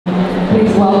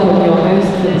Please welcome your host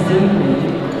for this evening.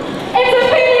 It's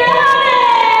Ophelia Honey!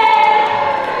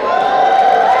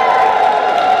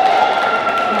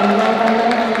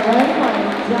 Hello, my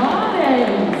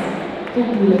darlings. You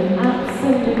look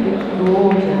absolutely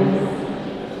gorgeous.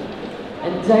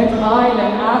 And don't I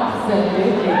look absolutely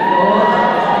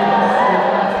gorgeous?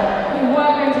 We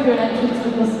were going to do an entrance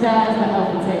from the stairs, but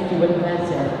health and safety wouldn't let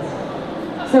it.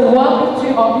 So welcome to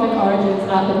Opulent Origins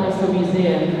at the Bristol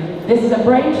Museum. This is a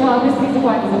brainchild, this piece of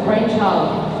work is a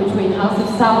brainchild between House of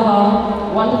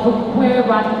Savoir, wonderful queer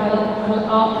radical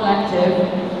art collective,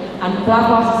 and Black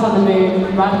Artists on the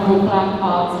Moon, radical black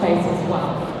art space as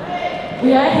well.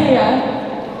 We are here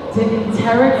to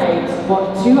interrogate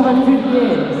what 200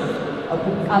 years at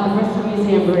the Bristol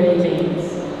Museum really means.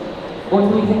 What do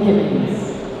we think it means?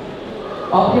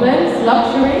 Opulence?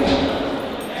 Luxury?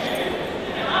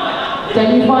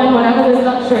 Don't you find whenever there's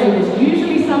luxury, there's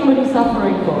usually somebody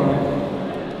suffering for it?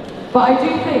 But I do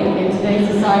think in today's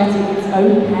society it's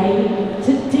okay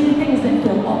to do things that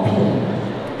feel opulent,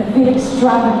 that feel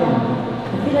extravagant,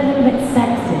 that feel a little bit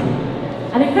sexy.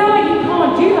 And I feel like you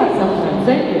can't do that sometimes,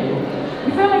 don't you?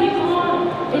 You feel like you can't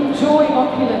enjoy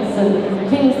opulence and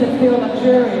things that feel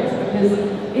luxurious because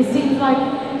it seems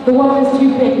like the world is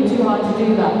too big and too hard to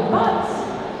do that. But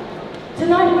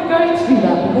tonight we're going to do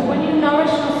that because when you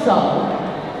nourish your soul,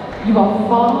 you are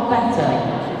far better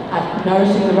at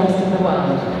nourishing the rest of the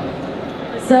world.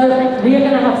 So we are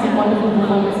going to have some wonderful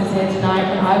performances here tonight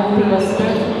and I will be your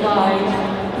spiritual guide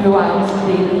throughout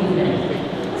the evening.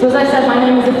 So as I said, my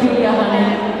name is Ophelia Honey.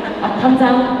 I've come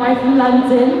down all the way from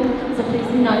London, so please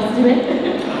be nice to me.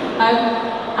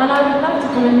 And I would love to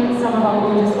come and meet some of our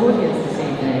gorgeous audience this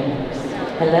evening.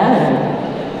 Hello.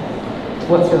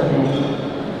 What's your name?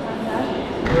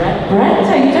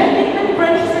 Brenda, you don't think many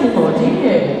Brendas anymore, do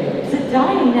you? It's a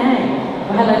dying name.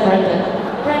 Well, hello, Brenda.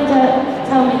 Brenda,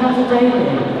 tell me, how's your day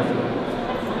been?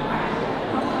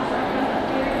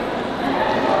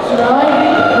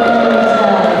 Driving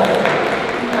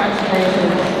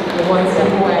congratulations, you're one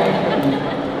step away.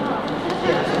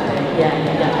 Yeah.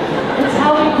 And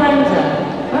tell me, Brenda,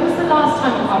 when was the last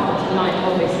time, after tonight,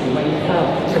 obviously, when you felt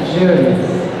luxurious?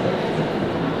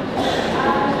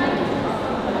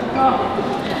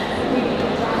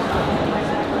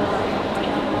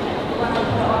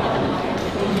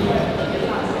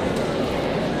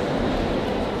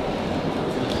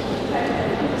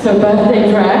 So birthday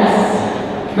dress,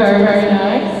 very, very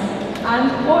nice. And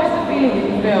what is the feeling that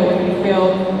you feel when you feel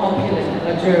opulent and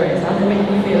luxurious? How does it make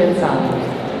you feel inside?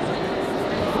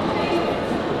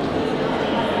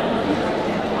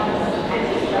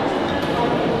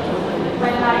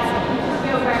 When like, you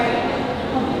feel very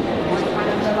confident, kind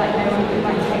of feel like no one can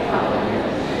like take power.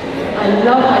 I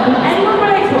love that. Can anyone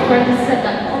relate to what Brenda said,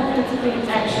 that confidence of being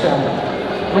extra?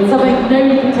 When something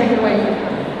nobody can take it away from you.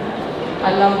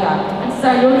 I love that. And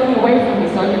so you're looking away from me,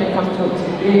 so I'm going to come talk to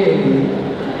you.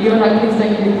 You're like, please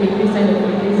don't look at me, please don't look at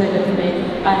me, please don't look at me.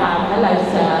 I have. Hello,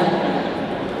 sir.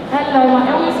 Hello,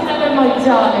 hello, my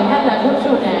darling. Hello, what's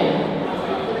your name?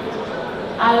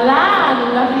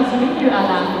 Alan. Lovely to meet you,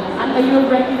 Alan. And are you a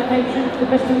regular patron of the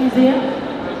Bristol Museum?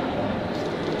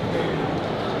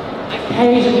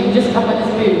 Occasionally, you just come with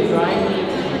this booth, right?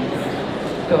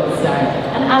 Good, so.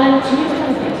 And Alan, do you kind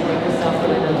of think to make yourself feel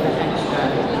a little bit extra?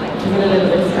 To feel a little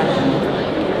bit special?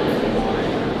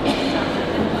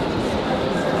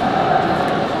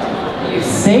 You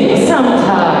sing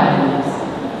sometimes.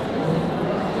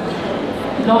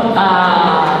 Not,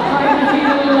 trying to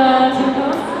feel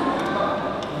tinkle?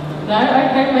 No?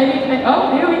 Okay, maybe, oh,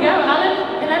 here we go. Alan,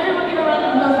 can everyone give a round of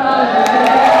applause for Alan?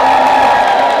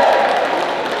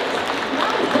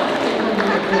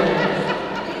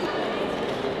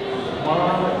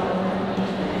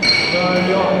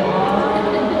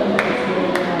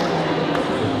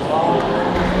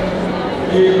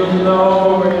 Even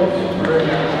though it's spring,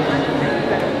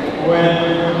 when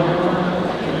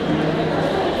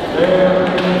there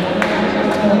is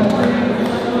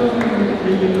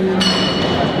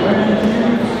when you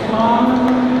smile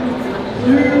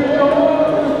through your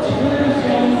tears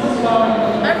and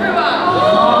sorrow. Everyone!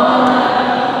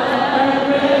 And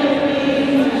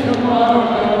maybe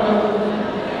tomorrow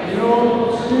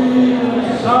you'll see the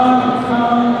sun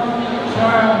come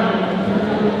shining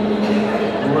through.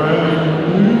 When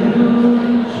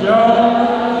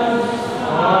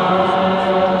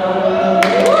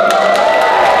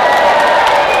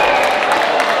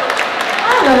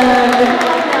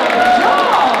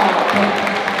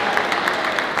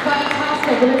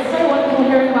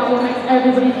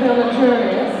everybody feel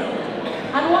luxurious.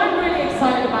 And what I'm really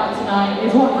excited about tonight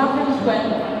is what happens when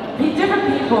different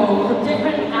people from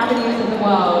different avenues of the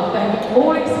world that have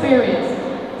all experienced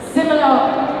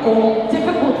art or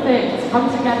difficult things come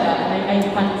together and they make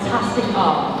fantastic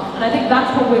art. And I think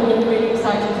that's what we're all really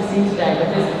excited to see today,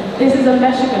 because this is a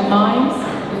meshing of minds.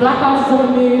 The Black Artists on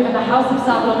the Move and the House of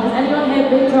Savlon. Has anyone here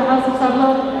been to a House of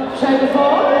Savlon show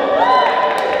before?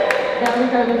 There we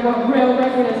go, we've got real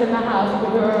regulars in the house,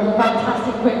 but we're a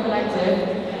fantastic queer collective.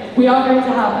 We are going to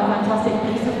have a fantastic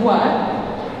piece of work.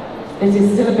 This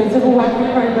is still a bit of a work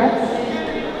in progress.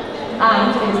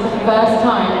 And it's the first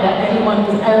time that anyone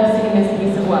has ever seen this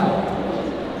piece of work.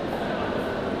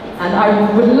 And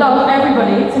I would love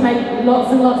everybody to make lots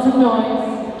and lots of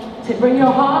noise, to bring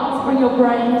your hearts, bring your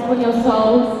brains, bring your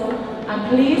souls, and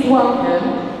please welcome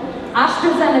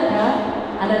AstraZeneca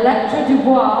and Electra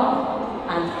Dubois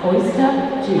and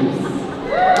Oyster-Juice.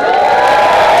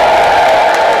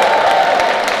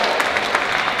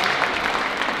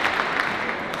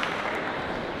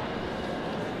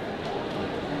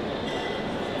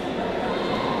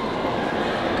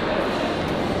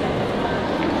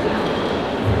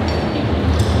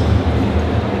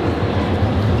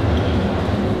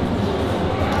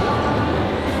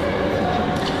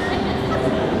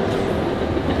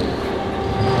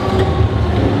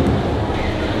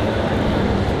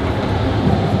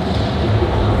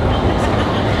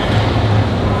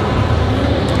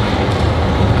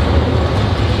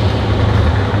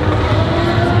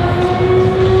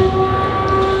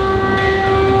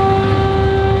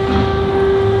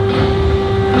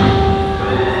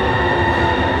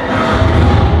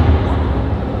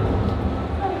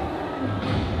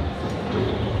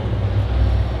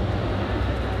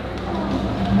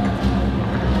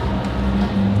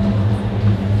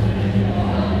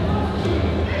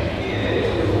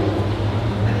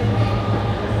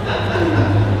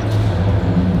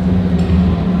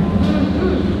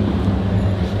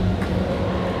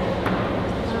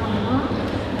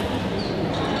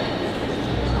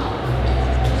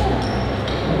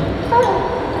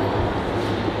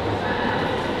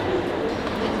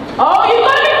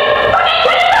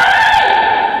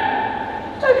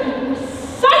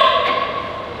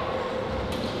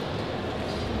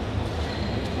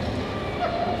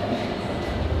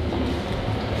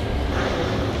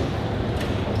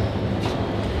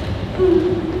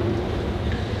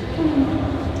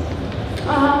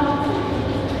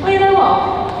 Well, you know what?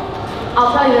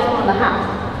 I'll tell you this one in the house.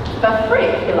 For free,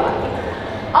 if you like.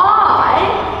 I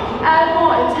add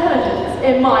more intelligence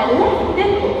in my left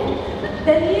nipple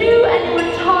than you and your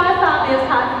entire family has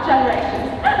had for generations.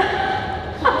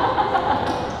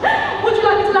 Would you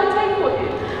like me to lactate for you?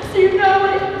 So you know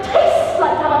what it tastes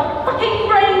like to have a fucking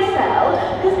brain cell?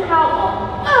 Because how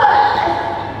on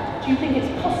earth do you think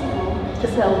it's possible to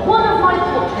sell one of my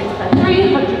portraits for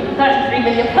 333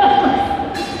 million pounds?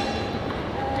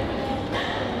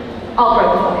 I'll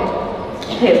break it for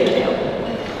you. Here's the deal.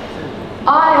 I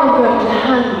am going to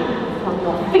hang you from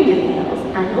your fingernails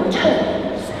and your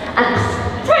toes and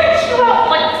stretch you out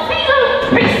like phyllo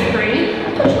pastry,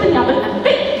 put you in the oven and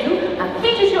bake you and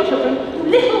feed you to your children, you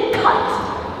little cunt.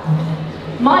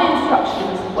 My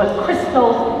instructions were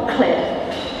crystal clear.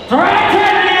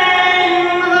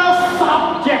 Threatening the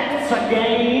subjects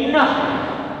again,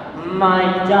 my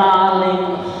darling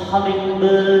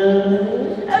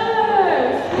hummingbird.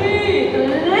 Oh, sweet,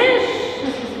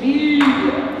 delicious view.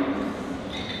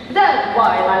 Don't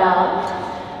worry, my love.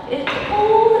 It's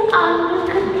all under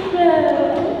control.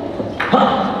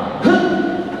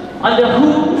 Under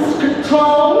whose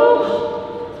control?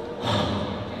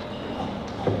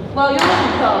 Well, you're in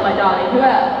control, my darling. Who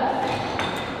else?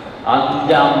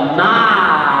 Under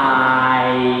my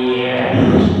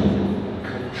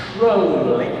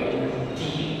controlling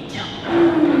indeed.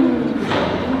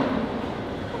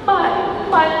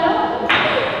 My love,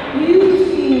 you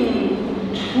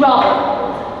seem troubled.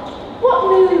 What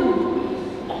news?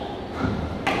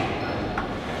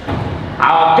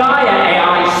 Our Gaia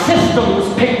AI systems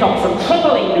picked up some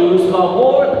troubling news of a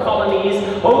war in the colonies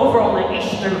over on the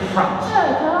Eastern Front. Oh,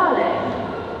 darling.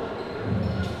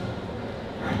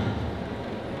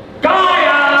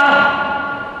 Gaia!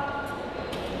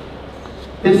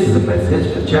 This is a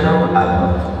message for General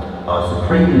Albert, our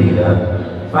Supreme Leader,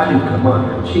 Valued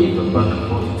Commander-in-Chief of Bunker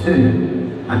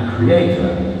 42, and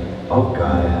Creator of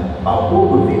Gaia. Our war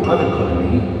with the other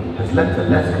colony has led to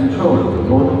less control of the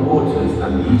northern waters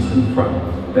and the eastern front.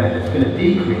 There has been a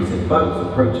decrease in boats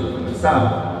approaching from the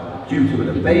south due to an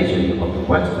invasion of the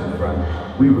western front.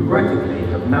 We regrettably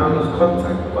have now lost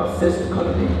contact with our sister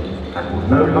colony and will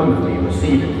no longer be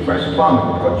receiving fresh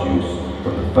farming produce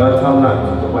from the fertile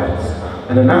lands of the west.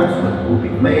 An announcement will be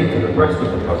made to the rest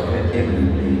of the project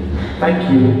imminently. Thank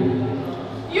you.